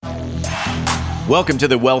Welcome to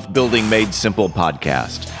the Wealth Building Made Simple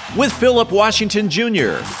podcast with Philip Washington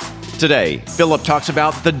Jr. Today, Philip talks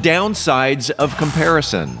about the downsides of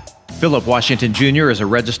comparison. Philip Washington Jr. is a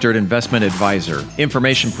registered investment advisor.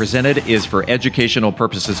 Information presented is for educational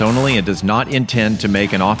purposes only and does not intend to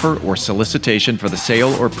make an offer or solicitation for the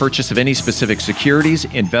sale or purchase of any specific securities,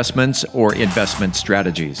 investments, or investment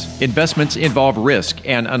strategies. Investments involve risk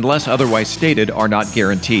and, unless otherwise stated, are not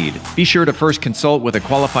guaranteed. Be sure to first consult with a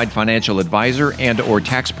qualified financial advisor and/or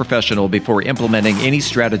tax professional before implementing any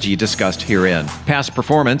strategy discussed herein. Past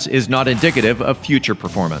performance is not indicative of future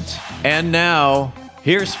performance. And now,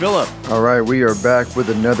 here's Philip. All right, we are back with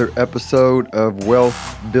another episode of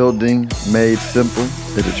Wealth Building Made Simple.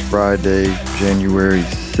 It is Friday, January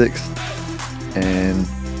 6th, and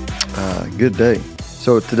good day.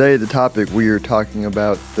 So today, the topic, we are talking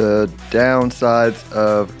about the downsides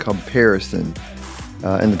of comparison.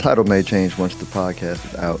 And the title may change once the podcast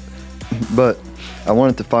is out. But I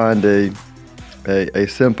wanted to find a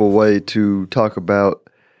simple way to talk about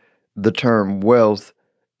the term wealth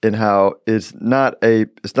and how it's not a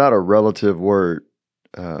relative word.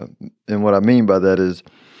 And what I mean by that is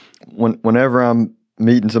whenever I'm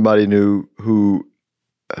meeting somebody new who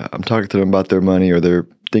I'm talking to them about their money, or they're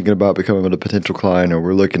thinking about becoming a potential client, or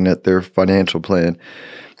we're looking at their financial plan,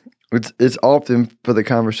 it's often for the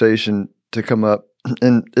conversation to come up,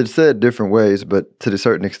 and it's said different ways, but to a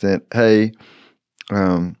certain extent, hey,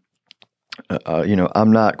 I'm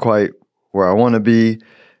not quite where I want to be,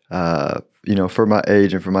 for my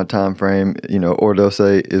age and for my time frame, or they'll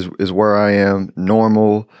say, is where I am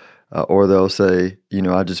normal? Or they'll say,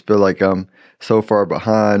 I just feel like I'm so far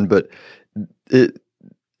behind. But it's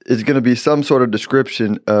going to be some sort of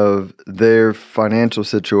description of their financial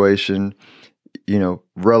situation,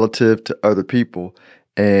 relative to other people.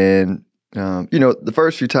 And, the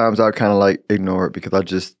first few times I kind of like ignore it because I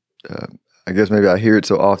just, I guess maybe I hear it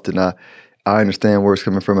so often, I understand where it's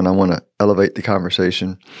coming from and I want to elevate the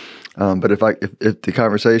conversation. But if the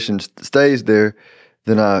conversation stays there,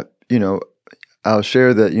 then I'll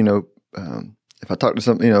share that, if I talk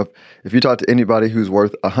to if you talk to anybody who's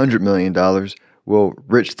worth $100 million, well,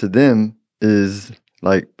 rich to them is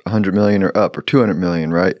like $100 million or up, or $200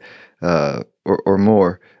 million, right? Or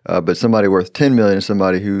more. But somebody worth $10 million is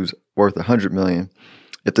somebody who's worth $100 million.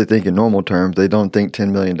 If they think in normal terms, they don't think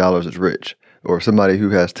 $10 million is rich. Or somebody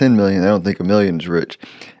who has 10 million, they don't think $1 million is rich.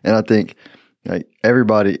 And I think like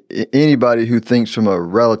anybody who thinks from a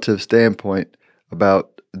relative standpoint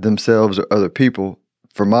about themselves or other people,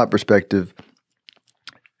 from my perspective,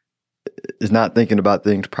 is not thinking about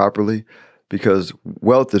things properly, because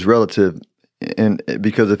wealth is relative. And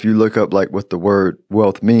because if you look up like what the word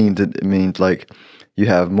wealth means, it means like you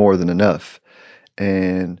have more than enough.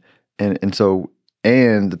 And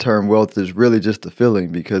the term wealth is really just a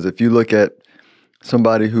feeling, because if you look at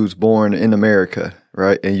somebody who's born in America,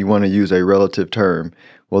 right, and you want to use a relative term,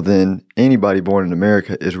 well, then anybody born in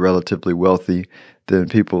America is relatively wealthy than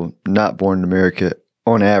people not born in America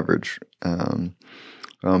on average.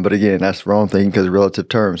 But again, that's the wrong thing because of relative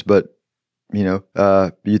terms. But,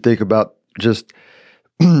 you think about just,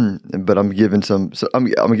 but I'm giving some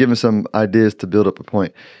ideas to build up a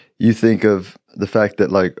point. You think of the fact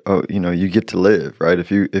that like, you get to live, right?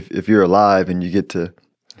 If you're alive and you get to,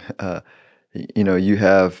 you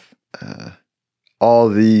have all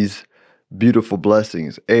these beautiful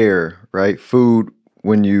blessings, air, right? Food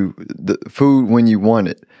when you want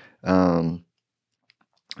it,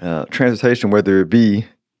 transportation, whether it be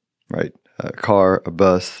right, a car, a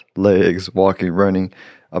bus, legs, walking, running,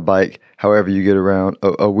 a bike, however you get around,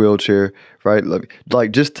 a wheelchair, right?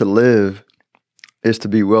 Like just to live is to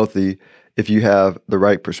be wealthy if you have the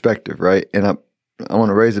right perspective, right? And I want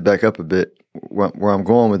to raise it back up a bit. Where I'm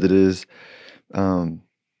going with it is,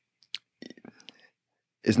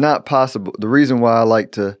 it's not possible. The reason why I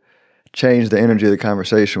like to change the energy of the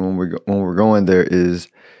conversation when we're going there is,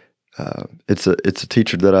 it's a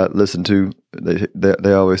teacher that I listen to.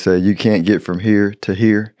 They always say you can't get from here to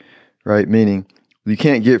here, right? Meaning you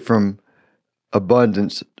can't get from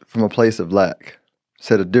abundance from a place of lack.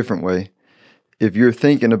 Said a different way, if you're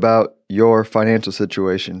thinking about your financial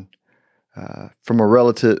situation from a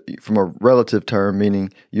relative term,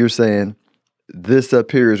 meaning you're saying this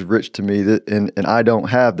up here is rich to me, and I don't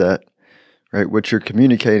have that, right? What you're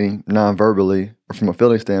communicating non-verbally or from a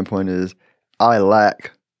feeling standpoint is I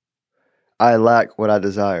lack what I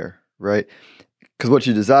desire, right? Because what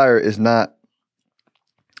you desire is not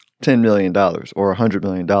 $10 million or $100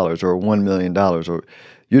 million or $1 million, or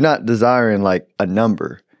you're not desiring like a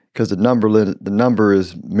number, because the number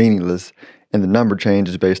is meaningless, and the number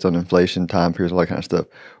changes based on inflation, time periods, all that kind of stuff.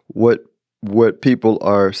 What what people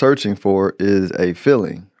are searching for is a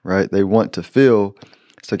feeling, right? They want to feel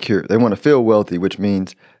secure. They want to feel wealthy, which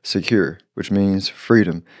means secure, which means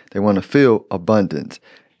freedom. They want to feel abundance.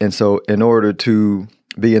 And so in order to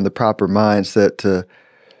be in the proper mindset to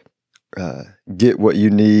get what you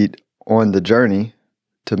need on the journey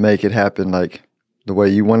to make it happen like the way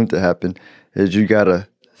you want it to happen, is you got to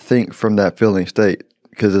think from that feeling state.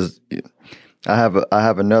 Because I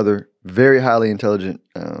have another very highly intelligent,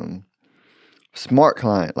 smart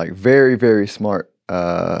client, like very, very smart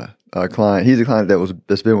client. He's a client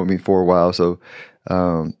that's been with me for a while. So,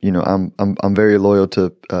 I'm very loyal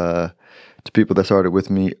to people that started with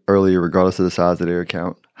me earlier, regardless of the size of their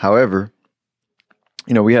account. However,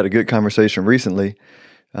 we had a good conversation recently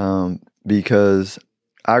because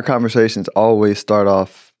our conversations always start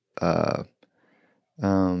off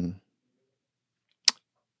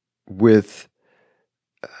with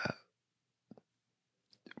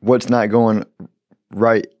what's not going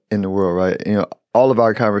right in the world, right? All of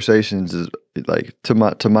our conversations is like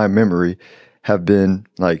to my memory have been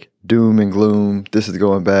like doom and gloom. This is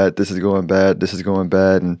going bad. This is going bad. This is going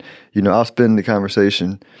bad. And I'll spend the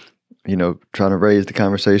conversation, trying to raise the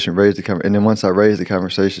conversation, and then once I raise the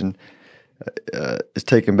conversation, it's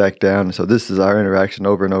taken back down. And so this is our interaction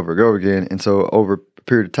over and over again. And so over a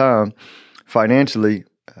period of time, financially,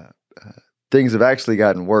 things have actually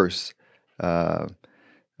gotten worse.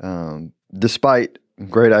 Despite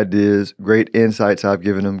great ideas, great insights I've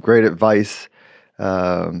given them, great advice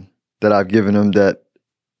that I've given them that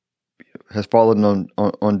has fallen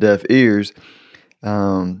on deaf ears.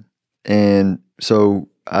 And so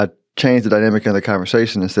I changed the dynamic of the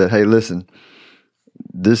conversation and said, hey, listen,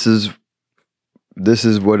 this is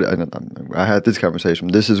what I had this conversation.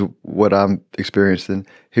 This is what I'm experiencing.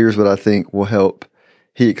 Here's what I think will help.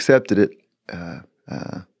 He accepted it.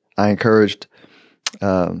 I encouraged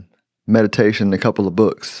meditation, a couple of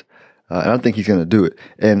books, and I think he's going to do it.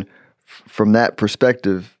 And from that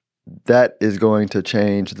perspective, that is going to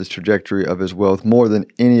change the trajectory of his wealth more than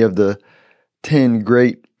any of the 10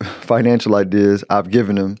 great financial ideas I've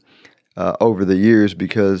given him over the years,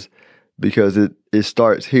 because it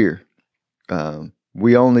starts here.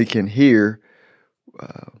 We only can hear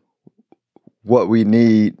what we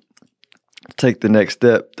need to take the next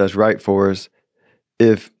step that's right for us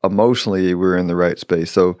if emotionally we're in the right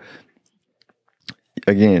space. So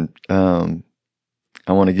again,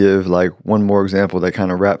 I want to give like one more example that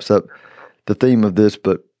kind of wraps up the theme of this,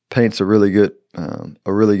 but paints a really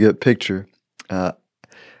good picture.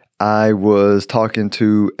 I was talking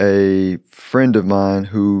to a friend of mine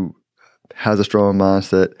who has a strong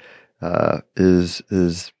mindset, is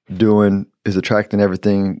attracting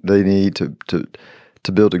everything they need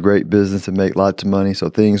to build a great business and make lots of money. So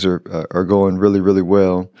things are going really, really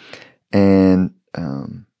well, and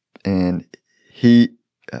he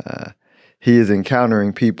is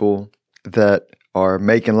encountering people that are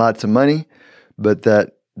making lots of money, but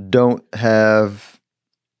that don't have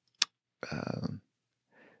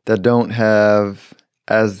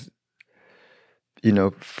as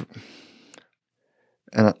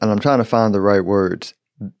and I'm trying to find the right words.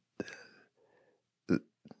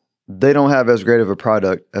 They don't have as great of a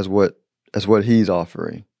product as what he's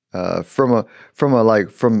offering. From a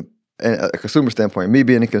consumer standpoint, me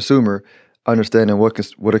being a consumer, understanding what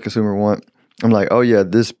a consumer want, I'm like, oh yeah,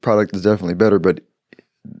 this product is definitely better. But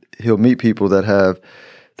he'll meet people that have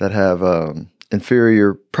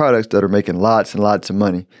inferior products that are making lots and lots of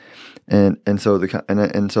money, and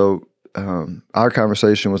so our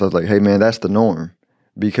conversation was, I was like, hey man, that's the norm,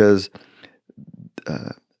 because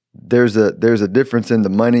there's a difference in the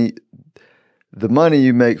money. The money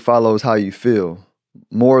you make follows how you feel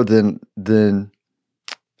more than the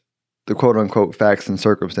quote unquote facts and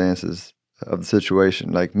circumstances of the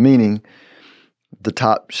situation. Like, meaning the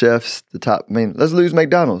top chefs, let's lose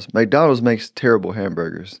McDonald's. McDonald's makes terrible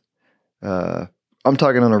hamburgers. I'm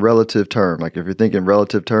talking on a relative term. Like, if you're thinking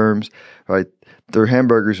relative terms, right, their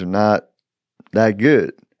hamburgers are not that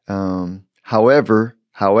good. However,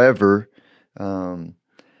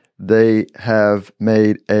 they have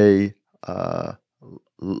made a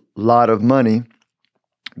lot of money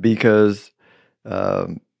because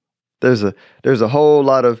there's a whole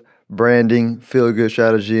lot of branding, feel-good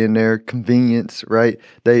strategy in there, convenience, right?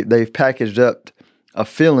 They've packaged up a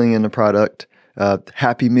feeling in the product,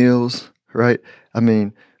 Happy Meals, right? I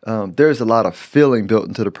mean, there's a lot of feeling built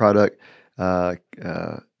into the product,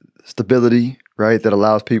 stability, right, that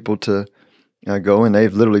allows people to go, and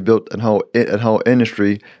they've literally built a whole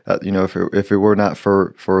industry. If it were not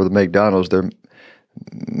for the McDonald's, there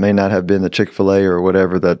may not have been the Chick-fil-A or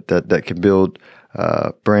whatever that can build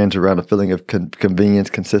brands around a feeling of convenience,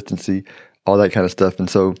 consistency, all that kind of stuff. And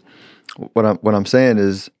so what I'm saying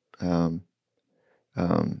is,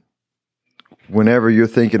 whenever you're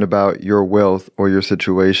thinking about your wealth or your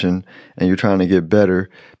situation and you're trying to get better,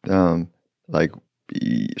 like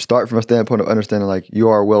start from a standpoint of understanding like you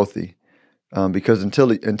are wealthy, because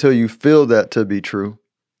until you feel that to be true,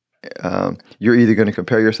 you're either going to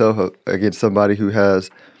compare yourself against somebody who has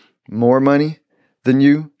more money than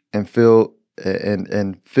you and feel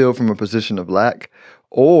from a position of lack,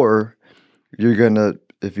 or you're gonna,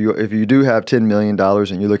 if you do have $10 million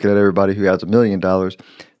and you're looking at everybody who has $1 million,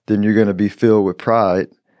 then you're going to be filled with pride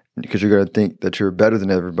because you're going to think that you're better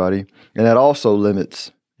than everybody, and that also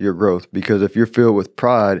limits your growth, because if you're filled with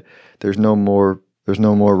pride, there's no more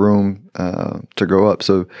room to grow up.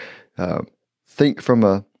 So think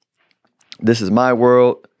from this is my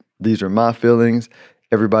world, these are my feelings,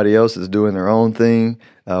 everybody else is doing their own thing.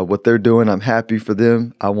 What they're doing, I'm happy for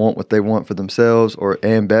them. I want what they want for themselves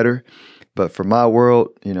and better. But for my world,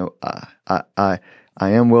 I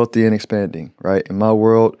am wealthy and expanding, right? In my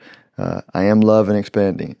world, I am love and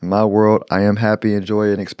expanding. In my world, I am happy and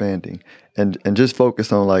joy and expanding. And just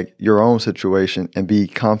focus on like your own situation and be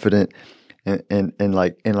confident and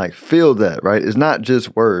feel that, right? It's not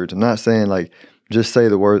just words. I'm not saying like just say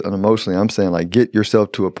the words unemotionally. I'm saying like get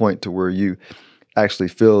yourself to a point to where you actually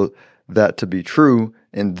feel that to be true,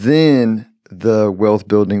 and then the wealth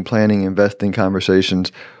building, planning, investing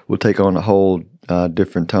conversations will take on a whole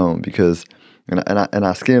different tone. Because and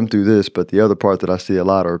I skim through this, but the other part that I see a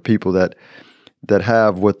lot are people that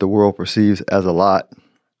have what the world perceives as a lot.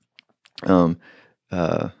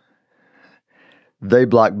 They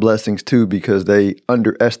block blessings too because they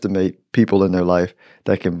underestimate people in their life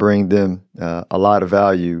that can bring them a lot of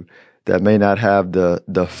value that may not have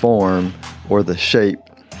the form or the shape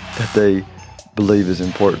that they believe is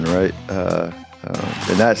important, right?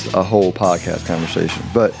 And that's a whole podcast conversation.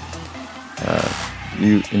 But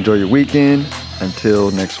you enjoy your weekend.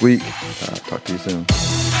 Until next week, talk to you soon.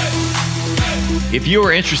 If you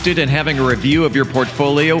are interested in having a review of your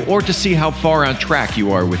portfolio or to see how far on track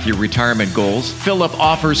you are with your retirement goals, Philip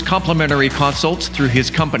offers complimentary consults through his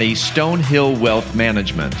company, Stonehill Wealth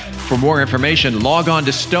Management. For more information, log on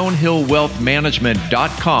to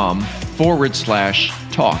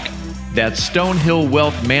stonehillwealthmanagement.com/talk. That's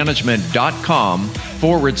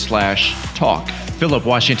stonehillwealthmanagement.com/talk. Philip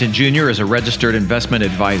Washington Jr. is a registered investment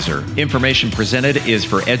advisor. Information presented is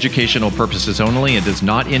for educational purposes only and does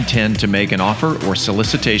not intend to make an offer or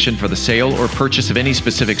solicitation for the sale or purchase of any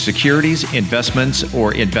specific securities, investments,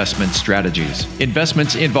 or investment strategies.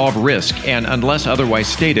 Investments involve risk and, unless otherwise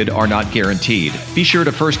stated, are not guaranteed. Be sure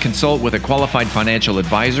to first consult with a qualified financial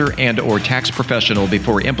advisor and/or tax professional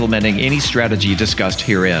before implementing any strategy discussed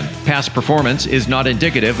herein. Past performance is not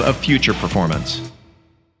indicative of future performance.